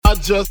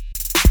I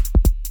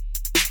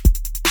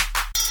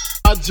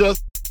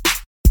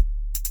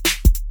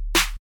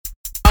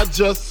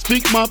just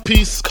speak my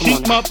peace,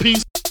 keep my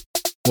peace.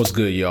 What's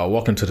good, y'all?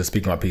 Welcome to the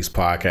Speak My Peace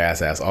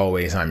podcast. As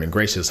always, I'm your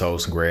gracious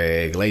host,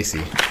 Greg Lacey.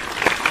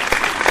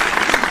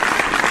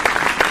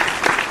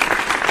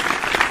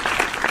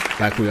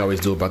 Like we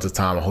always do about this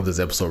time, I hope this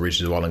episode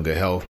reaches you all in good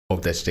health.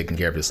 Hope that you're taking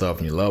care of yourself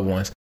and your loved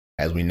ones,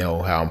 as we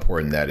know how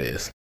important that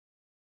is.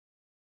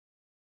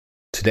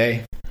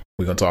 Today,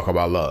 we're going to talk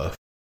about love.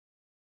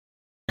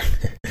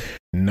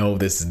 No,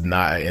 this is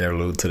not an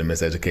interlude to the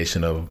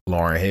miseducation of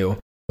Lauryn Hill,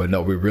 but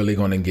no, we're really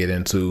going to get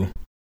into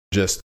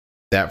just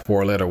that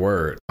 4-letter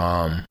word.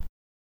 I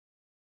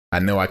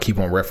know I keep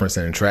on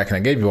referencing the track, and I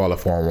gave you all a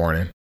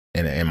forewarning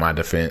in my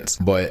defense,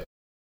 but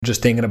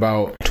just thinking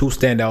about two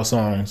standout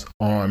songs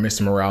on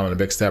Mr. Morale and the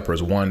Big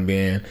Steppers, one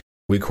being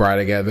We Cry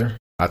Together.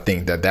 I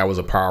think that was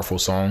a powerful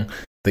song.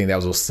 I think that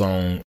was a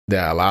song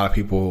that a lot of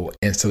people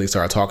instantly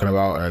started talking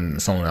about, and a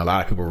song that a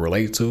lot of people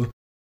relate to,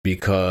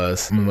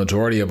 because the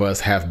majority of us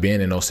have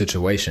been in those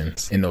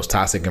situations, in those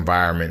toxic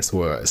environments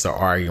where it's the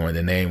arguing,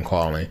 the name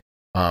calling,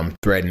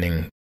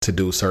 threatening to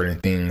do certain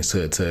things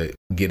to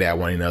get at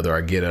one another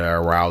or get an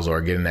arousal or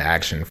get into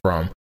action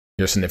from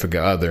your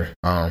significant other.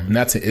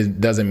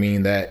 It doesn't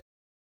mean that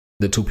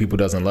the two people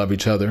doesn't love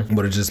each other,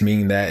 but it just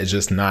means that it's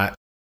just not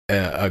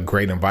a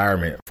great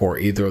environment for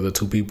either of the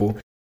two people,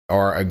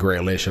 or a great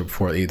relationship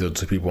for either of the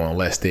two people,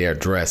 unless they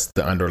address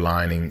the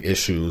underlying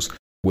issues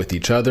with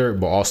each other,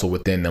 but also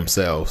within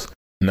themselves.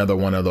 Another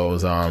one of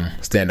those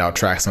standout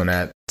tracks on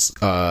that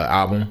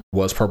album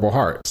was Purple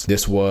Hearts.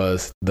 This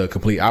was the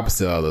complete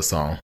opposite of the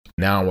song.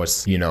 Now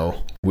it's,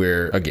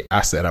 again,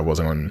 I said I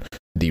wasn't going to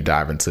deep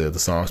dive into the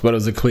songs, but it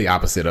was the complete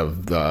opposite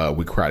of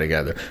We Cry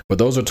Together. But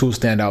those are two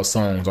standout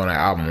songs on the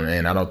album,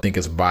 and I don't think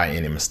it's by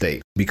any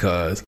mistake,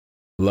 because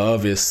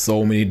love is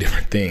so many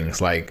different things.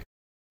 Like,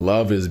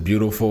 love is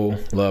beautiful,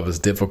 love is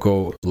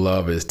difficult,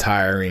 love is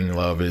tiring,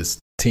 love is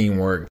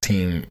teamwork,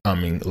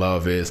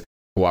 love is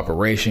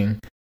cooperation,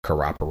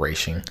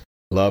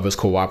 love is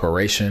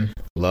cooperation,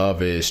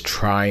 love is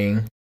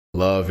trying,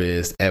 love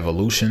is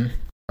evolution,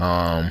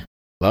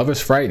 love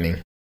is frightening,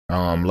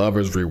 love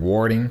is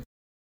rewarding,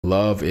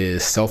 love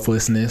is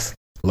selflessness,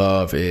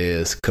 love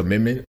is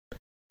commitment,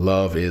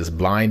 love is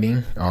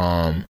blinding,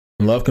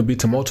 love can be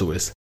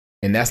tumultuous.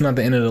 And that's not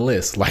the end of the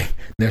list. Like,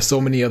 there's so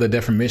many other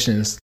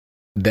definitions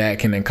that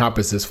can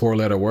encompass this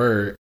 4-letter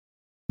word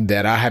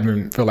that I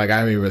haven't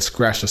even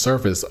scratched the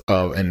surface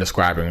of in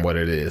describing what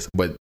it is.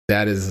 But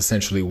that is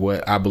essentially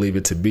what I believe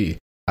it to be.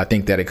 I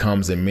think that it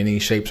comes in many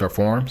shapes or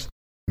forms,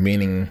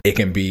 meaning it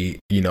can be,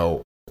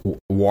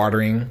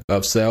 watering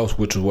of cells,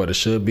 which is what it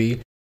should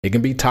be. It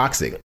can be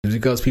toxic. Just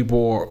because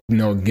people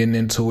are, getting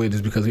into it,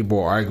 just because people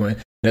are arguing,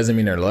 doesn't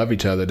mean they love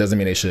each other. Doesn't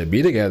mean they should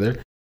be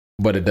together,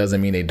 but it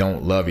doesn't mean they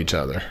don't love each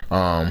other.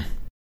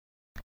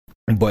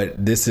 But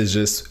this is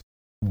just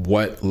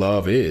what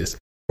love is.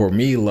 For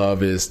me,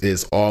 love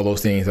is all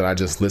those things that I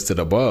just listed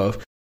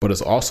above, but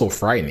it's also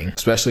frightening,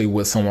 especially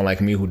with someone like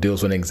me who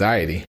deals with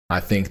anxiety. I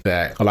think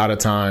that a lot of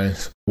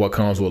times what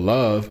comes with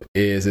love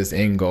is this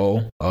end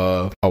goal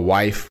of a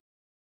wife,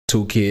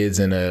 2 kids,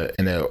 and a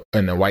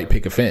white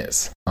picket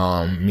fence,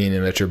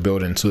 meaning that you're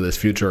building to this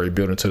future, or you're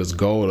building to this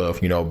goal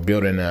of,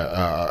 building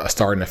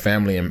starting a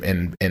family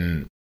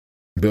and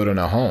building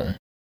a home.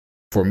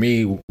 For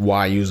me,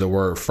 why I use the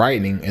word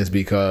frightening is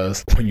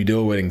because when you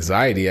deal with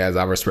anxiety, as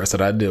I've expressed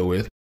that I deal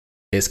with,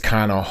 it's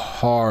kind of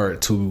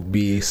hard to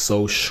be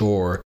so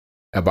sure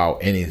about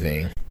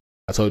anything.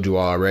 I told you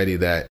already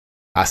that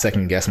I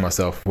second guess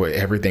myself with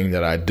everything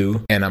that I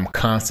do, and I'm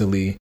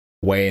constantly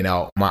weighing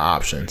out my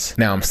options.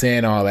 Now, I'm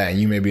saying all that, and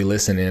you may be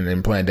listening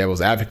and playing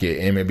devil's advocate,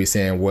 and may be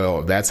saying,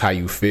 well, if that's how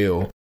you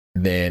feel,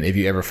 then if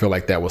you ever feel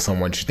like that with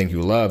someone you think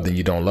you love, then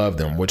you don't love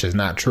them, which is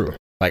not true.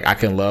 Like, I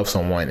can love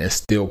someone and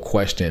still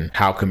question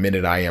how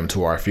committed I am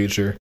to our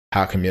future,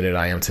 how committed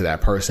I am to that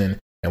person,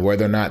 and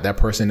whether or not that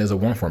person is a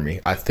one for me.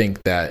 I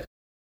think that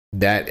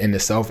in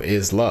itself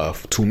is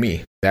love to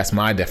me. That's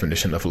my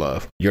definition of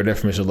love. Your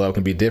definition of love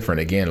can be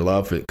different. Again,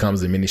 love, it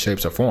comes in many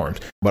shapes or forms.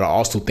 But I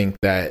also think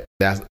that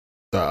that's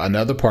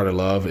another part of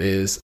love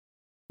is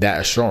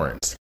that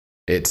assurance.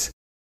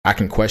 I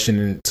can question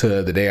it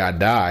to the day I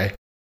die,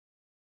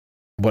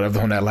 but if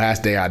on that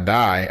last day I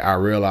die, I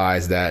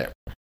realize that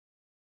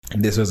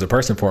this was a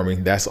person for me.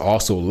 That's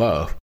also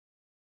love.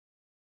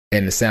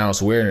 And it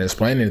sounds weird, and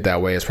explaining it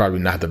that way is probably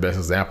not the best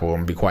example. I'm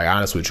gonna be quite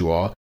honest with you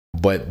all,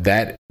 but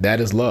that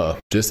is love.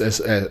 Just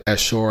as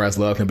sure as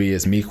love can be,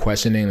 is me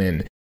questioning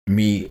and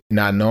me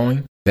not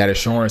knowing, that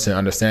assurance and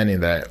understanding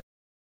that,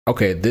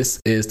 okay,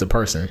 this is the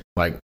person.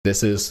 Like,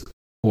 this is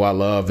who I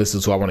love. This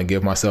is who I want to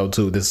give myself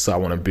to. This is who I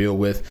want to build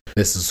with.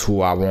 This is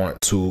who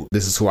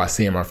I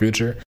see in my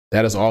future.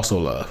 That is also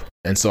love.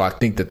 And so I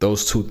think that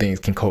those two things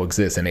can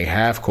coexist, and they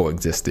have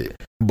coexisted.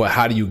 But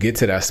how do you get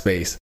to that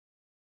space?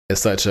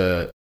 It's such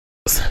a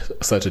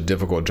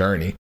difficult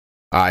journey.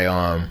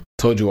 I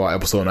told you all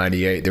episode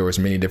 98, there was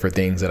many different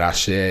things that I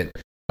shed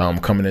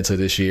coming into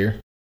this year,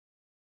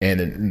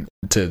 and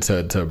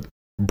to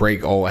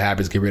break old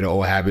habits, get rid of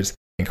old habits,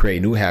 and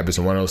create new habits.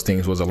 And one of those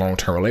things was a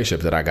long-term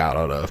relationship that I got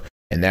out of.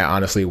 And that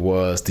honestly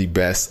was the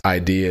best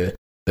idea,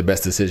 the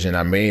best decision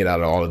I made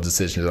out of all the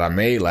decisions that I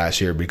made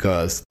last year,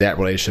 because that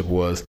relationship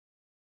was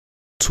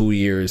 2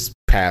 years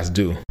past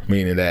due,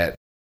 meaning that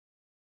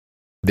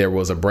there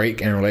was a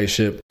break in a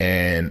relationship,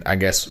 and I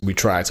guess we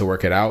tried to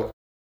work it out,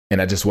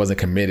 and I just wasn't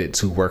committed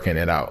to working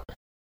it out.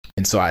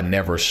 And so I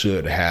never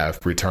should have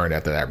returned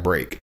after that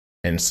break.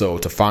 And so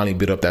to finally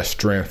build up that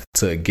strength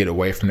to get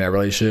away from that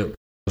relationship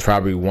was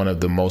probably one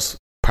of the most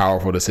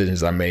powerful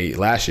decisions I made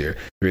last year.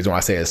 The reason why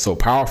I say it's so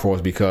powerful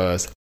is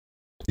because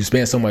you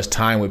spend so much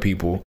time with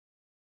people,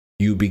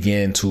 you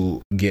begin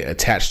to get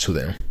attached to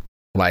them.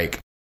 Like,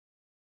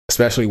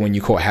 especially when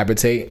you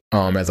cohabitate,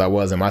 as I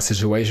was in my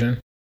situation,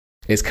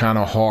 it's kind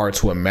of hard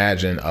to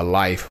imagine a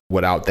life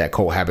without that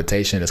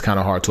cohabitation. It's kind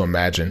of hard to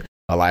imagine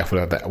a life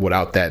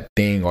without that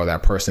thing or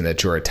that person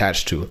that you're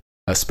attached to,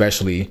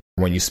 especially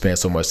when you spend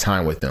so much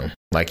time with them,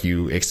 like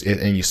you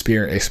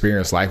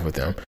experience life with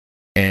them.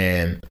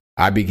 And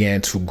I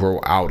began to grow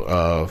out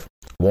of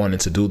wanting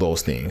to do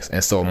those things.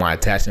 And so my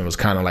attachment was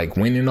kind of like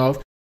weaning off,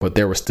 but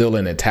there was still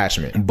an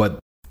attachment. But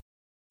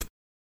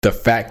the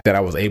fact that I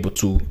was able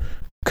to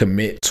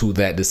commit to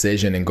that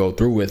decision and go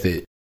through with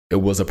it,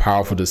 it was a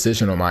powerful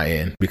decision on my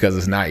end, because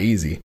it's not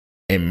easy.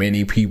 And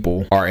many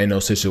people are in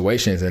those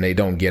situations and they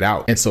don't get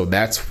out. And so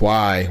that's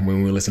why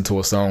when we listen to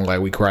a song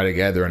like We Cry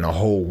Together and the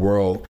whole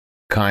world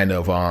kind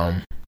of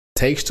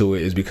takes to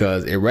it, is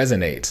because it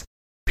resonates.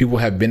 People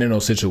have been in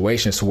those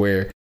situations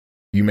where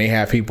you may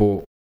have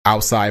people,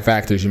 outside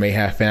factors, you may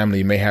have family,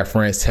 you may have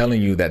friends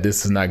telling you that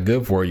this is not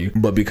good for you.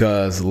 But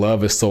because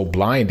love is so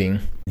blinding,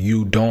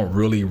 you don't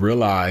really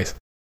realize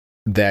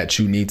that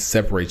you need to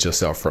separate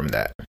yourself from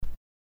that.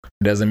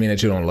 It doesn't mean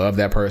that you don't love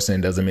that person.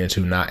 It doesn't mean that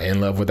you're not in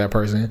love with that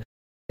person.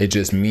 It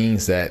just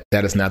means that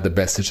that is not the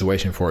best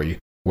situation for you,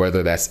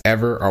 whether that's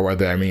ever or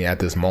whether, at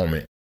this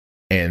moment.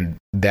 And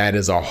that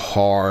is a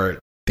hard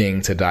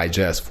thing to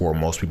digest for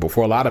most people,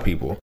 for a lot of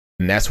people.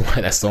 And that's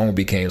why that song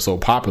became so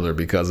popular,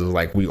 because it's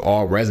like we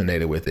all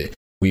resonated with it.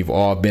 We've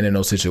all been in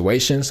those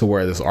situations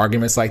where there's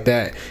arguments like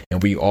that,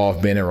 and we all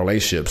have been in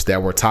relationships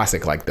that were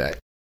toxic like that.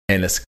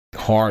 And it's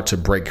hard to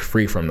break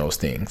free from those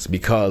things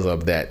because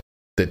of that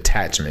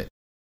detachment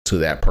to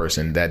that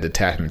person, that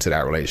detachment to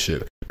that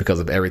relationship, because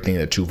of everything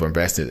that you've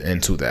invested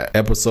into that.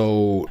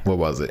 Episode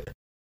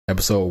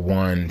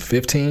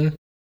 115,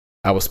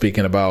 I was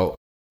speaking about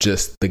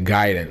just the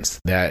guidance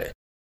that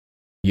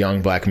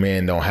young Black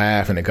men don't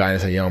have, and the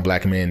guidance that young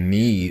Black men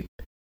need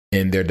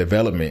in their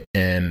development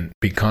and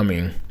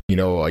becoming,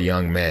 a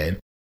young man.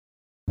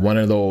 One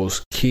of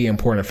those key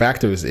important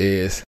factors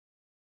is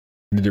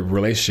the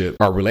relationship,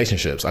 or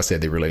relationships. I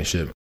said the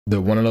relationship.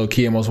 One of those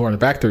key and most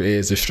important factor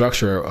is the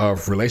structure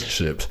of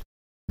relationships.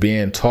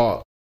 Being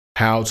taught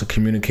how to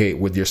communicate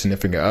with your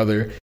significant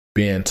other,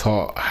 being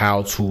taught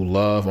how to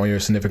love on your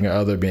significant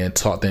other, being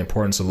taught the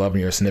importance of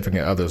loving your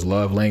significant other's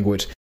love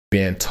language,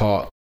 being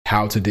taught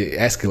how to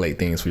de-escalate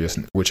things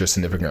with your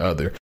significant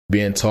other,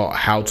 being taught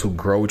how to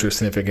grow with your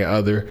significant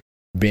other,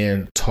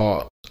 being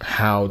taught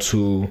how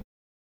to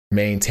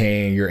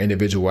maintain your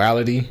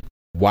individuality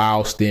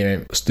while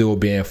still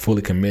being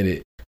fully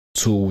committed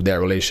to that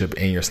relationship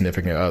and your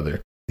significant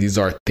other. These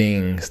are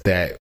things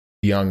that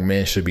young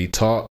men should be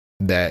taught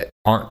that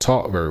aren't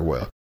taught very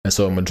well. And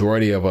so a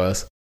majority of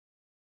us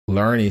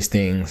learn these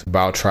things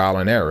by trial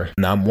and error.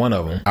 And I'm one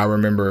of them. I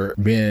remember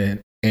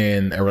being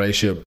in a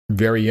relationship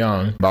very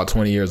young, about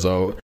 20 years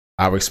old.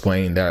 I've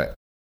explained that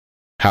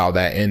how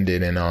that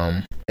ended in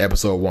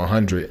episode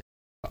 100.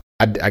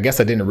 I guess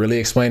I didn't really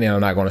explain it.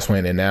 I'm not going to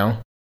explain it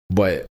now.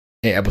 But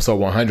in episode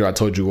 100, I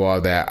told you all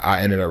that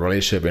I ended a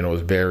relationship and it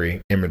was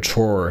very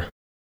immature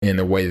in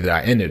the way that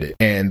I ended it.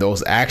 And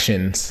those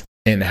actions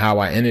and how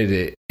I ended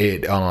it,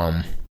 it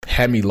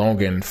had me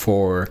longing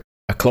for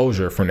a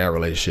closure from that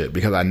relationship,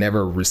 because I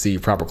never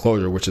received proper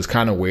closure, which is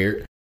kind of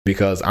weird,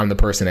 because I'm the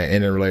person that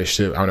ended a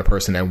relationship. I'm the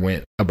person that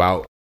went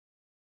about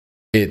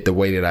it the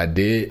way that I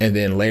did. And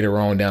then later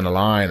on down the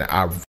line,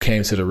 I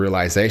came to the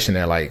realization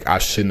that I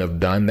shouldn't have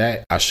done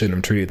that. I shouldn't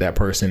have treated that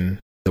person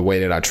the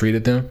way that I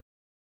treated them.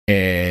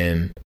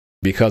 And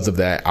because of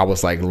that, I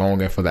was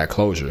longing for that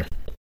closure.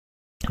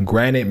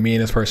 Granted, me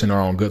and this person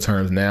are on good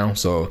terms now,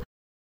 so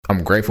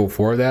I'm grateful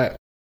for that.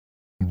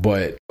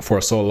 But for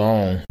so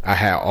long, I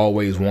had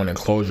always wanted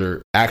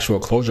actual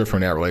closure from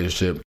that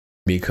relationship,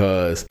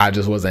 because I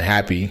just wasn't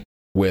happy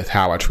with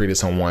how I treated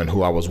someone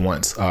who I was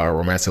once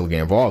romantically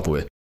involved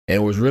with. And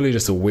it was really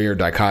just a weird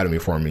dichotomy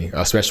for me,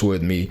 especially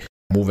with me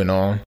moving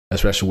on,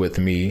 especially with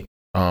me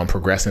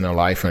progressing in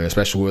life, and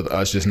especially with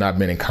us just not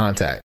being in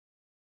contact.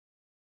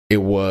 It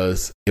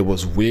was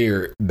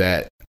weird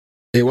that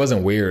it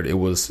wasn't weird. It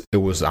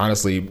was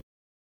honestly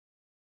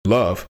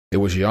love. It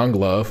was young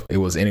love. It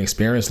was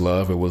inexperienced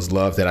love. It was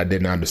love that I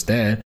didn't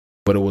understand,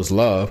 but it was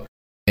love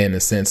in the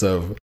sense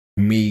of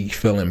me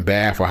feeling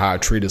bad for how I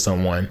treated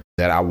someone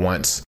that I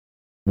once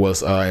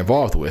was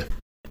involved with.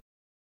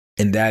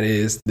 And that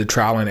is the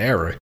trial and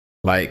error.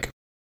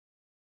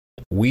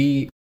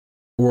 We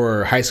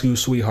were high school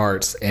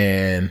sweethearts,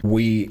 and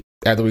we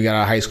after we got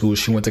out of high school,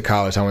 she went to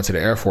college, I went to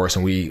the Air Force,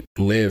 and we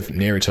lived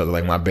near each other.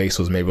 Like my base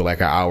was maybe like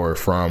an hour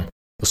from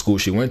the school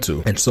she went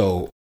to. And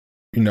so,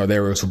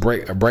 there was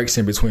breaks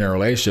in between our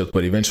relationships,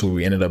 but eventually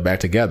we ended up back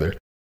together.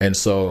 And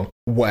so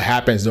what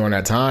happens during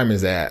that time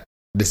is that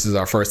this is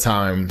our first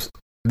time.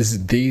 This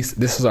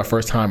is our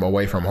first time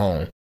away from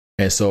home.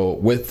 And so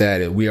with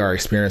that, we are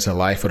experiencing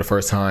life for the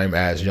first time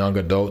as young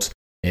adults,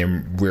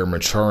 and we're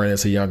maturing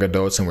into young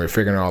adults, and we're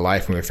figuring out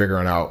life, and we're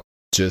figuring out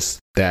just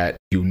that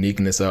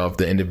uniqueness of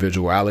the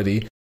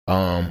individuality,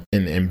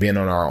 and being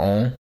on our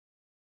own.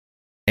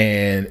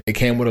 And it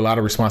came with a lot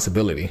of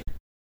responsibility.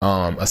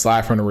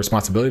 Aside from the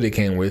responsibility it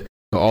came with,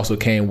 it also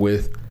came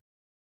with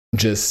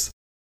just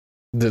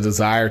the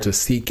desire to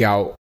seek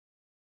out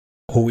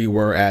who we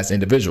were as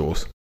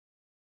individuals.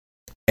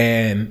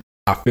 And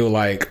I feel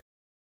like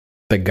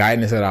the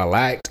guidance that I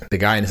lacked, the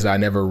guidance that I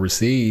never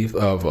received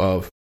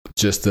of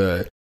just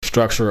the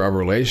structure of a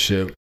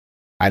relationship,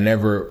 I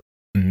never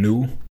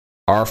knew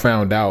or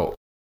found out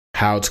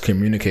how to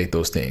communicate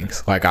those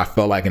things. Like I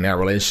felt like in that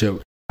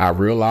relationship, I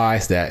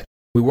realized that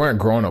we weren't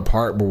growing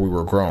apart, but we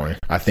were growing.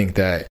 I think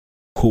that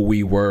who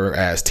we were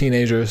as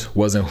teenagers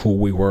wasn't who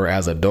we were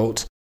as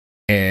adults.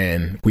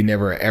 And we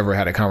never ever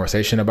had a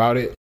conversation about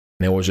it.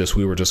 And it was just,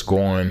 we were just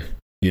going,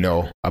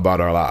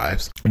 about our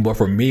lives. But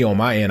for me on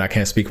my end, I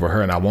can't speak for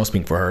her and I won't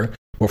speak for her.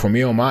 But for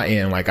me on my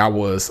end, like I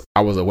was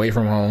away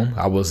from home.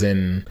 I was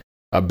in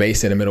a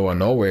base in the middle of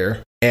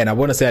nowhere. And I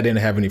wouldn't say I didn't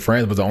have any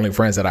friends, but the only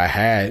friends that I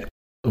had,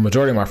 the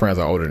majority of my friends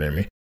are older than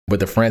me. But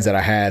the friends that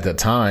I had at the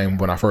time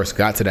when I first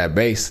got to that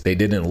base, they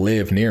didn't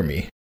live near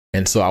me.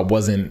 And so I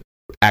wasn't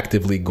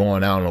actively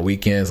going out on the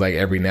weekends. Like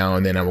every now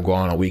and then I would go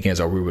out on weekends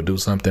or we would do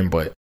something.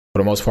 But for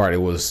the most part, it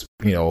was,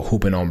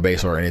 hooping on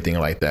base or anything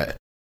like that.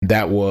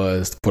 That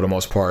was, for the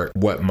most part,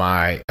 what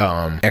my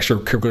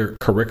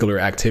extracurricular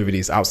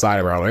activities outside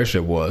of our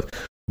relationship was.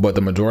 But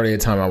the majority of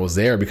the time I was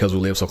there, because we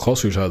lived so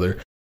close to each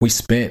other, we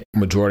spent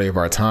majority of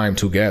our time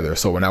together.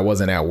 So when I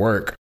wasn't at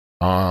work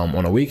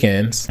on the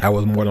weekends, I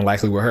was more than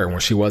likely with her. When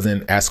she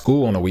wasn't at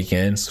school on the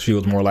weekends, she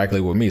was more likely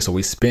with me. So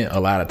we spent a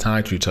lot of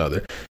time to each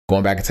other.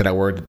 Going back into that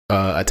word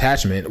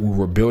attachment, we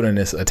were building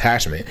this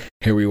attachment.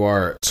 Here we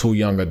are, two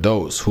young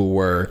adults who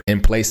were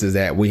in places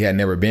that we had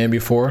never been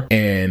before.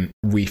 And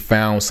we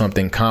found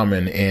something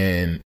common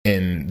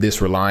in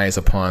this reliance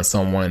upon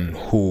someone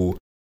who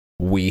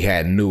we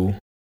had knew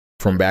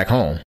from back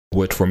home,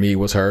 which for me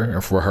was her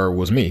and for her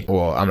was me.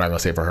 Well, I'm not going to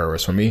say for her, it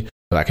was for me.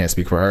 But I can't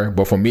speak for her.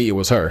 But for me, it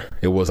was her.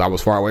 I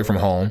was far away from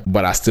home,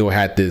 but I still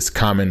had this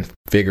common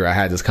figure. I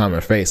had this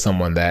common face,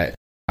 someone that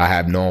I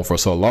have known for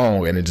so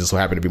long, and it just so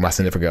happened to be my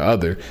significant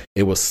other.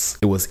 It was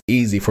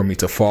easy for me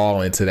to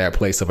fall into that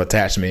place of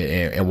attachment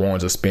and wanting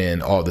to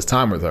spend all this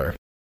time with her.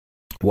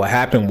 What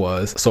happened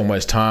was, so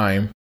much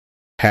time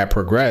had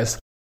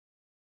progressed,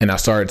 and I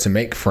started to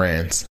make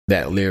friends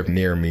that lived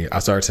near me. I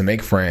started to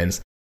make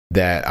friends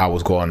that I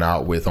was going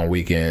out with on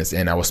weekends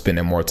and I was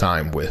spending more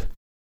time with.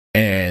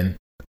 And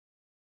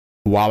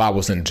while I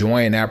was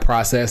enjoying that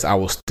process, I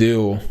was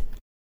still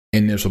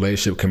in this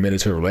relationship, committed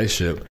to a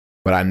relationship,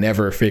 but I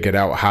never figured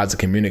out how to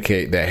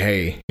communicate that,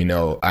 hey,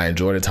 I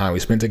enjoy the time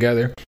we spent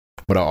together,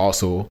 but I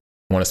also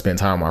want to spend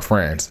time with my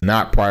friends,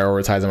 not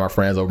prioritizing my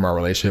friends over my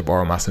relationship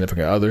or my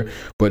significant other,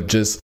 but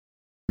just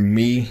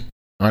me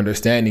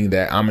understanding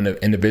that I'm an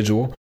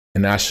individual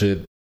and I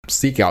should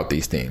seek out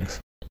these things.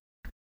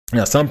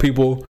 Now, some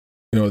people,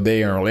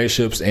 they are in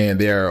relationships and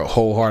they're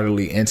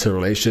wholeheartedly into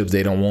relationships.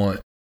 They don't want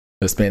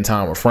to spend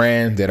time with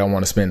friends. They don't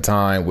want to spend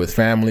time with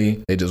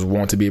family. They just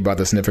want to be about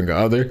the significant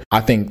other.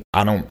 I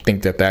don't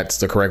think that that's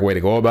the correct way to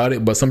go about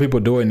it, but some people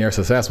do it and they're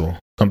successful.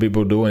 Some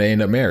people do it and they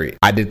end up married.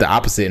 I did the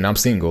opposite and I'm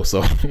single.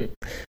 So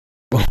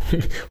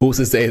who's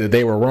to say that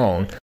they were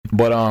wrong?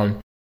 But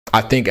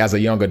I think as a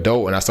young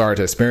adult, and I started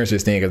to experience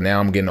this thing, because now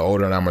I'm getting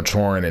older and I'm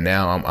maturing, and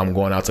now I'm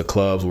going out to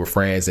clubs with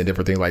friends and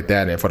different things like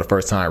that. And for the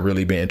first time,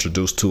 really being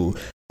introduced to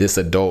this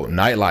adult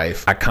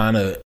nightlife, I kind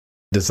of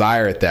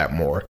desired that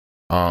more.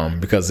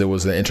 Because it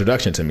was an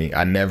introduction to me.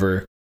 I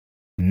never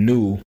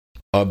knew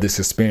of this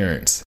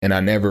experience and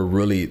I never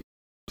really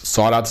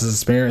sought out this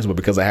experience, but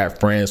because I had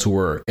friends who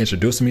were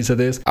introducing me to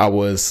this, I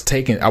was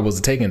taken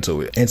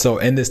to it. And so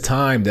in this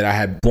time that I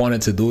had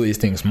wanted to do these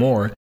things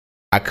more,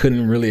 I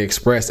couldn't really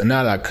express, and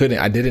not that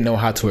I didn't know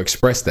how to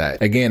express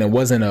that. Again, it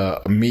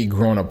wasn't me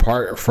growing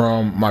apart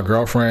from my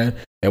girlfriend.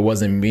 It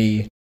wasn't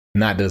me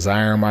not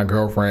desiring my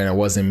girlfriend. It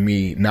wasn't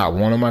me not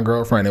wanting my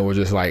girlfriend. It was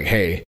just like,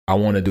 hey, I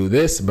want to do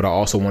this, but I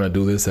also want to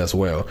do this as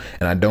well.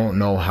 And I don't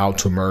know how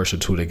to merge the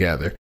two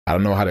together. I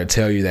don't know how to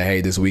tell you that,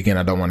 hey, this weekend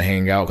I don't want to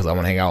hang out because I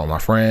want to hang out with my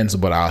friends,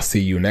 but I'll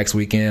see you next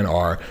weekend,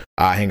 or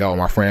I hang out with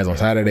my friends on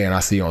Saturday and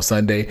I'll see you on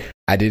Sunday.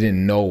 I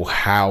didn't know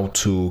how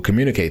to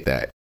communicate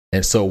that.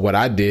 And so what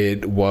I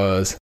did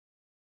was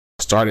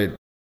started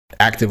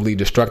actively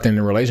destructing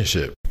the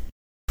relationship,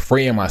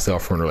 freeing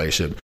myself from the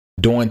relationship,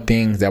 doing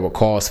things that would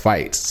cause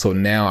fights. So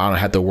now I don't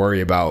have to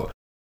worry about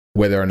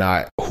whether or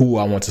not who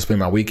I want to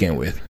spend my weekend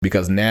with,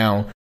 because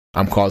now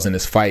I'm causing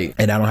this fight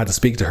and I don't have to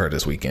speak to her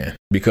this weekend,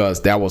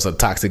 because that was a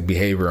toxic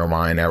behavior of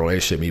mine, that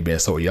relationship, me being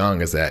so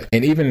young as that.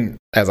 And even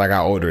as I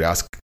got older,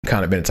 that's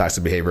kind of been a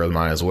toxic behavior of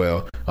mine as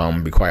well. To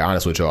be quite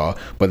honest with y'all,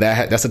 but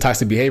that's a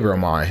toxic behavior of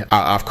mine.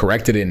 I've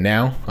corrected it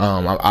now.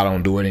 I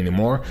don't do it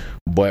anymore,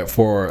 but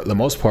for the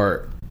most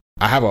part,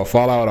 I have a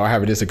fallout or I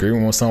have a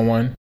disagreement with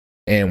someone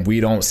and we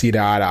don't see the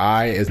eye to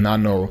eye. It's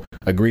not no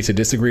agree to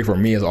disagree. For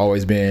me, it's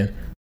always been,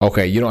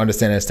 okay, you don't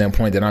understand that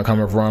standpoint that I'm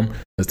coming from.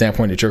 The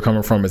standpoint that you're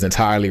coming from is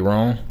entirely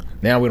wrong.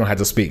 Now we don't have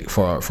to speak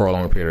for a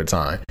long period of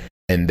time.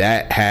 And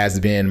that has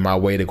been my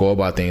way to go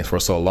about things for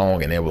so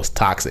long. And it was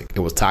toxic. It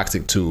was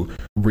toxic to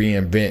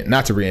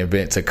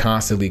to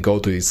constantly go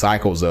through these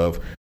cycles of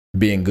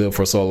being good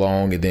for so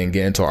long and then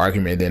get into an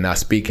argument and then not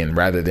speaking,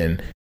 rather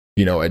than,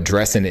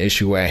 addressing the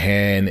issue at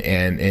hand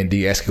and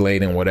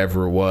de-escalating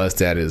whatever it was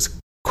that is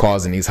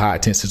causing these high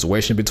tense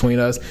situations between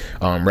us,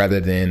 rather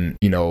than,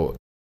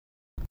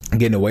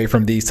 getting away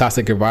from these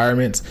toxic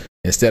environments.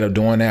 Instead of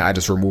doing that, I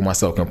just remove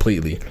myself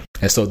completely.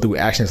 And so through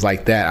actions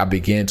like that, I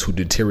began to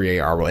deteriorate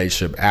our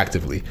relationship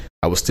actively.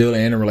 I was still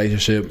in a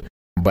relationship,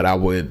 but I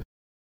would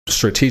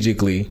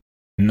strategically,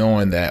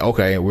 knowing that,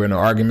 okay, we're in an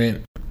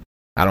argument,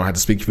 I don't have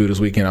to speak to you this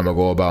weekend, I'm going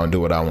to go about and do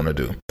what I want to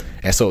do.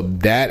 And so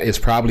that is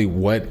probably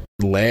what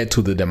led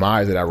to the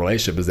demise of that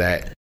relationship, is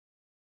that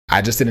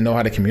I just didn't know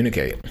how to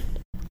communicate.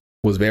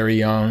 Was very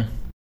young,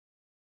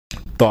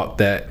 thought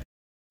that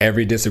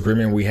every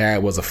disagreement we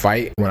had was a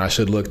fight, when I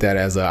should look at that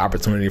as an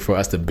opportunity for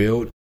us to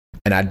build.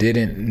 And I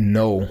didn't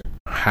know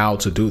how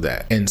to do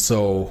that. And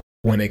so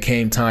when it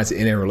came time to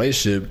end a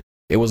relationship,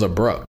 it was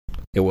abrupt.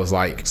 It was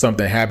like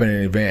something happened,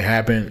 an event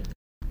happened,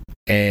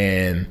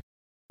 and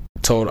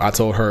I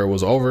told her it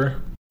was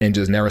over and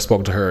just never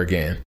spoke to her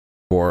again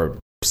for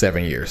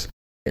 7 years.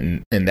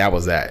 And that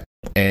was that.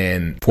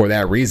 And for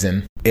that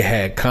reason, it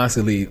had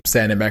constantly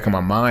sat in the back of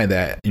my mind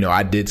that,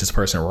 I did this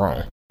person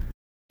wrong.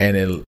 And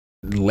it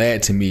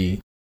led to me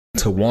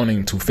to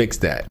wanting to fix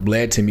that,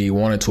 led to me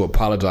wanting to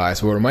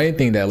apologize. For the main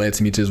thing that led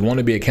to me to just want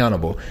to be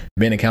accountable,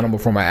 being accountable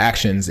for my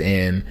actions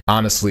and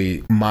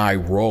honestly my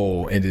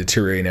role in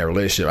deteriorating that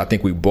relationship. I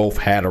think we both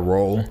had a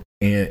role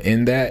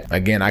in that.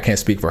 Again, I can't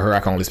speak for her. I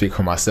can only speak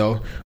for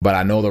myself, but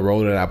I know the role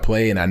that I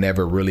play, and I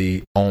never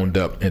really owned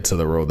up into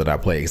the role that I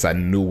play, because I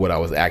knew what I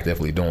was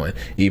actively doing,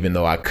 even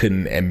though I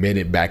couldn't admit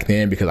it back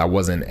then because I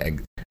wasn't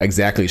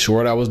exactly sure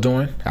what I was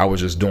doing. I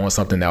was just doing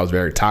something that was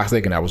very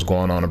toxic, and I was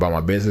going on about my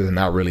business and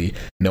not really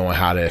knowing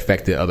how it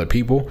affected other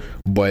people.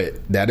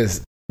 But that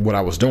is what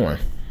I was doing.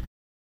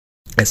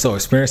 And so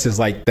experiences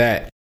like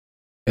that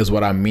is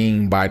what I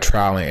mean by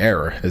trial and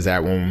error, is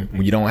that when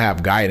you don't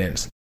have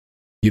guidance,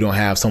 you don't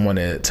have someone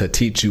to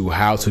teach you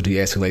how to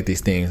de-escalate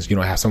these things. You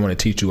don't have someone to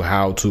teach you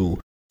how to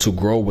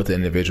grow with the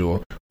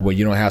individual. When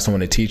you don't have someone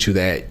to teach you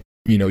that,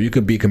 you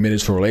could be committed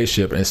to a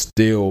relationship and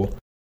still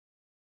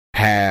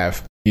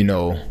have,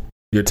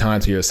 your time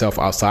to yourself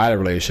outside of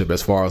a relationship,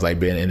 as far as like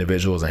being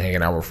individuals and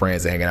hanging out with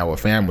friends and hanging out with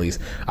families.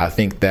 I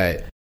think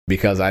that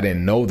because I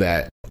didn't know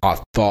that,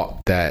 I thought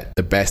that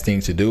the best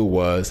thing to do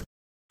was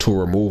to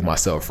remove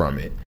myself from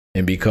it.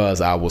 And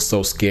because I was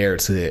so scared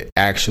to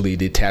actually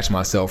detach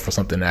myself from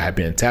something that I had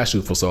been attached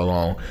to for so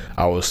long,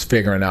 I was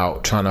trying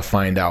to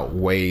find out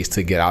ways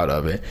to get out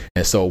of it.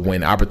 And so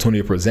when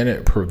opportunity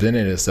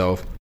presented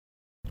itself,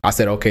 I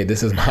said, okay,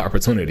 this is my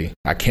opportunity.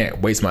 I can't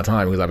waste my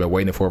time because I've been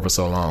waiting for it for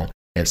so long.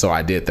 And so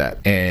I did that.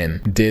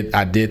 And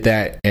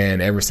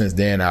ever since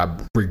then, I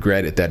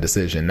regretted that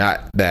decision.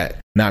 Not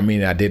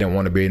meaning I didn't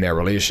want to be in that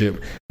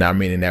relationship, not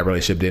meaning that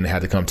relationship didn't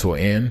have to come to an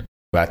end,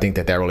 but I think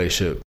that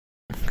relationship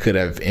could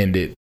have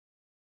ended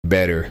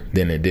better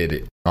than it did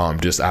it,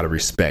 just out of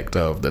respect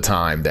of the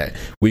time that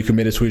we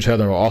committed to each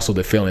other, and also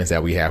the feelings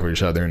that we have for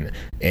each other,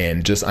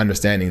 and just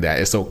understanding that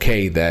it's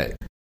okay that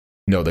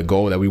the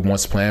goal that we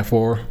once planned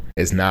for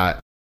is not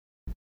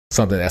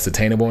something that's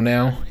attainable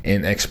now,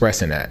 and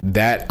expressing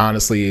that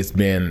honestly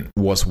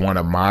was one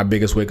of my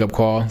biggest wake-up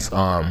calls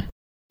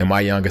in my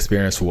young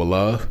experience with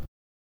love.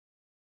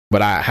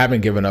 But I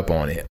haven't given up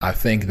on it. I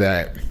think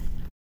that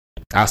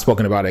I've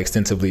spoken about it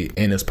extensively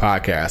in this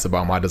podcast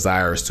about my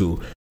desires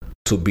to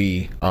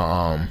be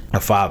a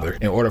father.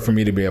 In order for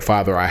me to be a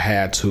father, I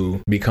had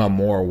to become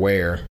more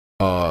aware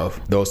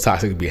of those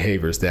toxic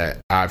behaviors that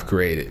I've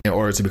created. In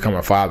order to become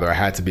a father, I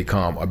had to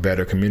become a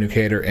better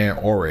communicator and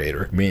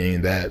orator,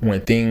 meaning that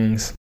when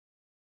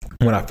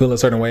I feel a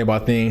certain way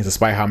about things,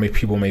 despite how many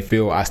people may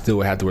feel, I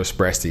still have to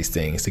express these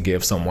things to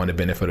give someone the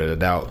benefit of the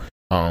doubt,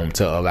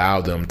 to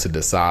allow them to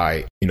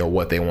decide,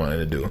 what they wanted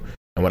to do.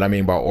 And what I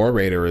mean by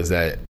orator is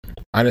that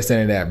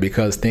understanding that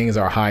because things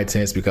are high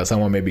tense, because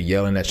someone may be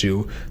yelling at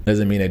you,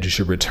 doesn't mean that you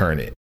should return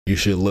it. You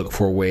should look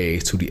for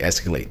ways to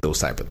de-escalate those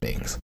type of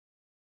things.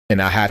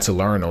 And I had to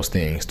learn those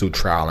things through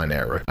trial and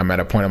error. I'm at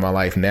a point in my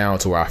life now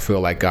to where I feel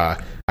like I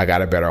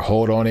got a better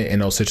hold on it in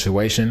those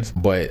situations,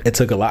 but it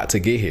took a lot to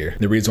get here.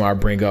 The reason why I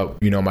bring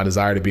up, my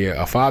desire to be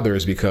a father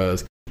is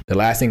because the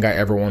last thing I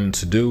ever wanted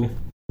to do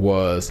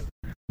was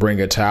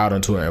bring a child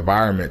into an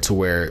environment to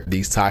where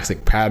these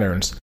toxic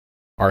patterns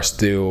are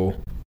still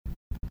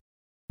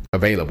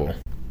available.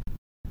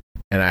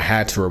 and I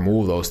had to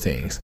remove those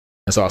things.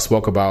 And so I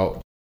spoke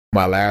about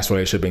my last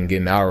relationship and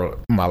getting out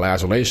of my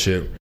last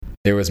relationship.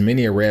 There was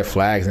many red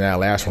flags in that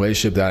last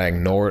relationship that I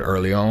ignored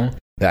early on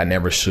that I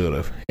never should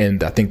have.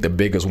 And I think the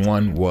biggest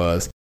one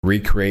was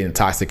recreating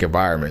toxic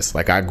environments.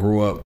 Like, I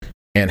grew up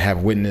and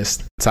have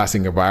witnessed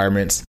toxic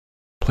environments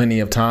plenty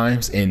of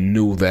times and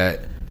knew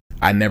that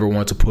I never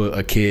want to put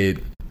a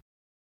kid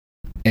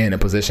in a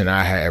position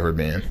I had ever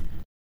been.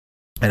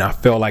 And I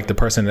felt like the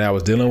person that I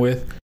was dealing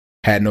with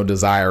had no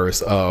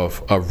desires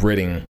of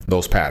ridding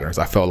those patterns.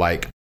 I felt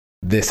like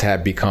this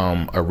had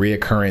become a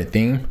reoccurring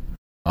theme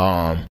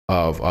of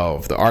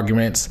the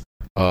arguments,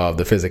 of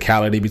the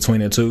physicality between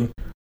the two.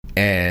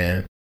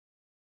 And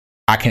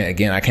I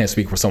can't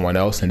speak for someone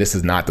else. And this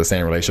is not the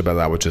same relationship as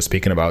I was just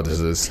speaking about. This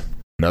is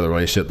another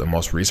relationship, the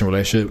most recent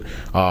relationship.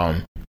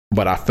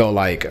 But I felt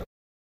like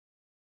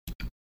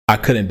I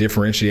couldn't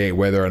differentiate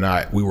whether or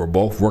not we were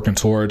both working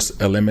towards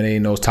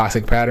eliminating those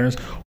toxic patterns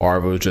or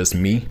if it was just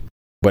me.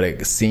 But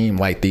it seemed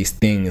like these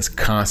things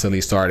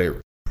constantly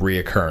started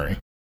reoccurring.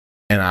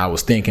 And I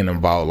was thinking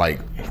about, like,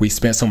 we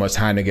spent so much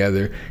time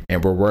together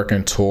and we're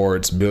working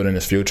towards building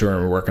this future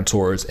and we're working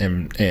towards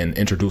and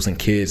introducing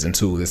kids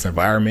into this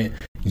environment.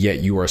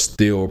 Yet you are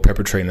still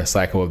perpetrating a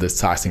cycle of this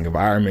toxic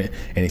environment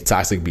and these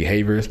toxic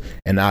behaviors.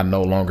 And I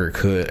no longer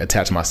could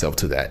attach myself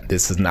to that.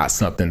 This is not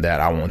something that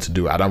I want to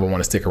do. I don't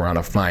want to stick around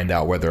and find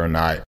out whether or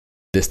not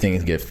this thing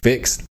get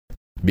fixed,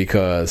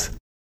 because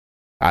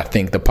I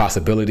think the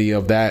possibility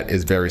of that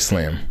is very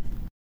slim.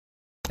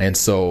 And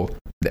so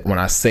when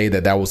I say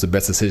that was the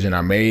best decision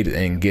I made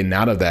in getting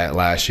out of that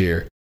last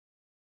year,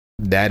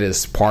 that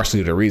is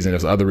partially the reason.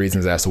 There's other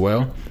reasons as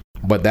well,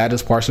 but that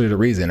is partially the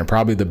reason. And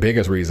probably the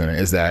biggest reason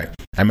is that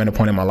I'm at a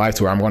point in my life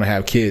to where I'm going to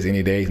have kids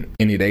any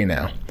day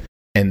now.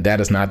 And that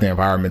is not the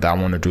environment that I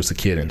want to introduce a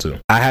kid into.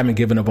 I haven't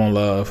given up on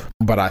love,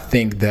 but I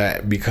think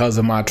that because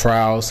of my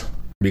trials,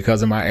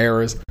 because of my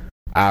errors,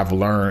 I've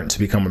learned to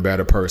become a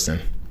better person.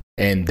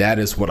 And that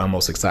is what I'm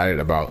most excited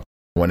about.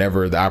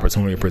 Whenever the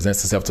opportunity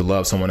presents itself to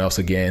love someone else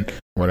again,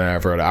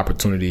 whenever the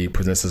opportunity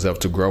presents itself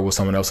to grow with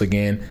someone else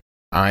again,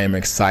 I am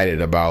excited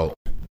about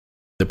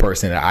the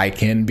person that I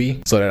can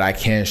be, so that I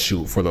can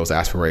shoot for those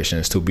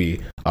aspirations to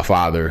be a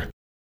father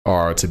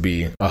or to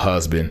be a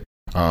husband,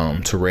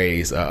 to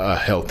raise a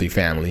healthy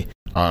family,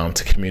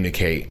 to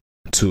communicate,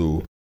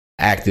 to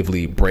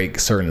actively break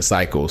certain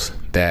cycles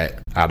that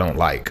I don't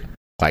like.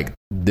 Like,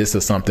 this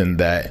is something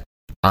that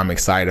I'm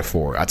excited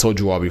for. I told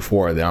you all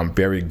before that I'm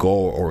very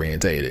goal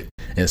orientated.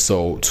 And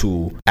so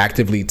to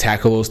actively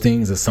tackle those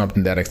things is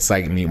something that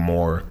excites me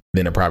more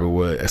than it probably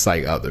would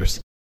excite others,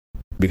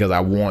 because I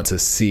want to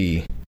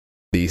see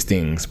these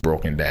things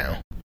broken down.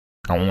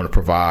 I want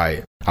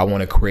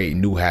to create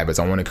new habits.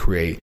 I want to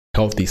create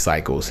healthy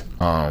cycles.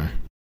 I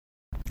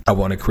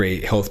want to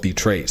create healthy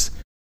traits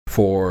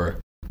for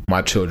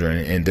my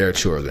children and their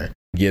children.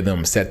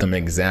 Set them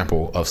an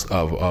example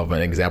of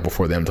an example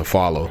for them to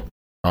follow.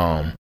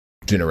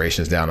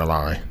 Generations down the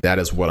line. That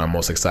is what I'm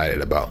most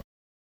excited about.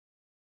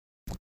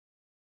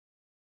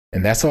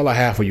 And that's all I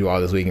have for you all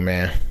this week,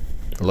 man.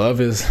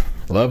 Love is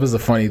a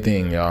funny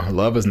thing, y'all.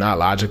 Love is not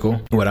logical.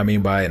 What I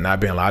mean by it not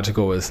being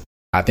logical is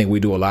I think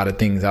we do a lot of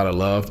things out of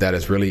love that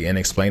is really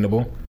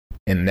inexplainable.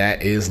 And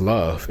that is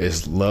love.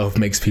 Love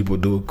makes people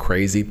do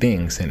crazy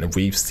things. And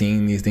we've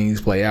seen these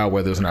things play out,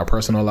 whether it's in our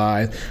personal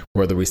lives,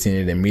 whether we've seen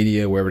it in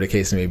media, wherever the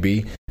case may be.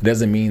 It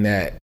doesn't mean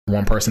that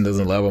one person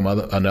doesn't love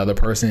another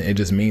person. It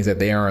just means that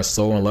they are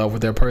so in love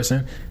with their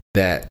person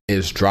that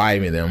is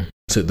driving them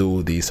to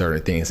do these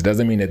certain things. It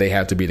doesn't mean that they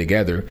have to be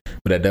together,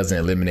 but that doesn't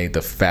eliminate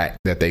the fact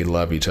that they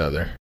love each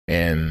other.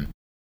 And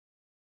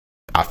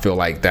I feel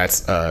like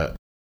that's a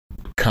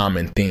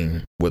common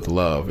theme with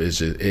love, is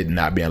just it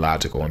not being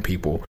logical and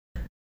people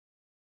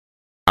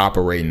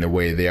operating the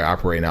way they're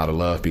operating out of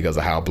love because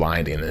of how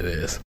blinding it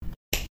is.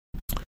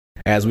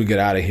 As we get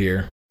out of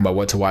here, my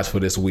what to watch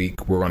for this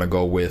week, we're going to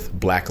go with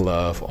Black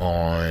Love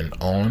on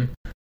OWN.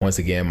 Once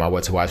again, my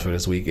what to watch for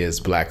this week is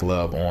Black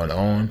Love on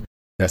OWN.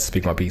 That's the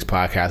Speak My Peace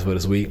podcast for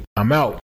this week. I'm out.